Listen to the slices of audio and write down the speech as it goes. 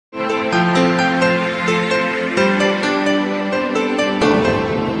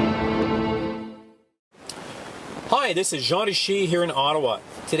Hi, this is Jean Richer here in Ottawa.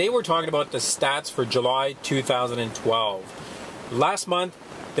 Today we're talking about the stats for July 2012. Last month,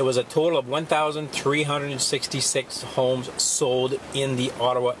 there was a total of 1,366 homes sold in the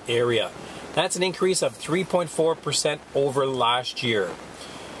Ottawa area. That's an increase of 3.4% over last year.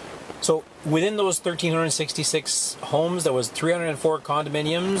 So within those 1,366 homes, there was 304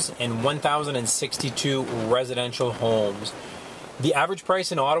 condominiums and 1,062 residential homes. The average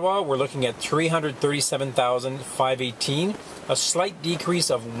price in Ottawa, we're looking at $337,518, a slight decrease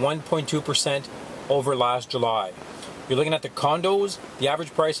of 1.2% over last July. You're looking at the condos, the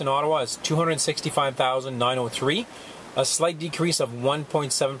average price in Ottawa is $265,903, a slight decrease of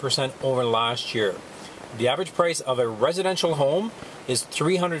 1.7% over last year. The average price of a residential home is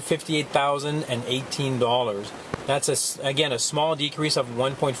 $358,018. That's, again, a small decrease of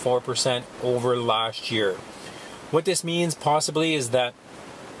 1.4% over last year. What this means possibly is that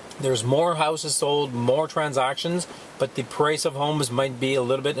there's more houses sold, more transactions, but the price of homes might be a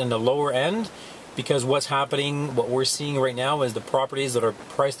little bit in the lower end, because what's happening, what we're seeing right now is the properties that are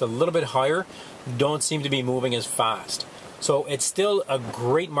priced a little bit higher don't seem to be moving as fast. So it's still a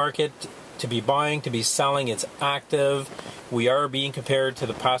great market to be buying, to be selling. It's active. We are being compared to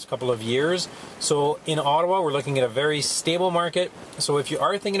the past couple of years. So in Ottawa, we're looking at a very stable market. So if you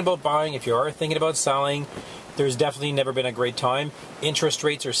are thinking about buying, if you are thinking about selling, there's definitely never been a great time. Interest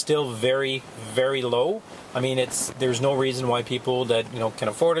rates are still very, very low. I mean, there's no reason why people that can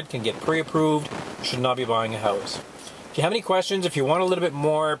afford it, can get pre-approved, should not be buying a house. If you have any questions, if you want a little bit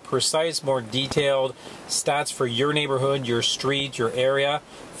more precise, more detailed stats for your neighborhood, your street, your area,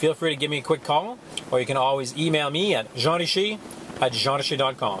 feel free to give me a quick call, or you can always email me at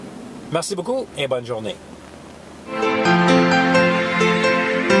jeanricher@jeanricher.com. Merci beaucoup et bonne journée.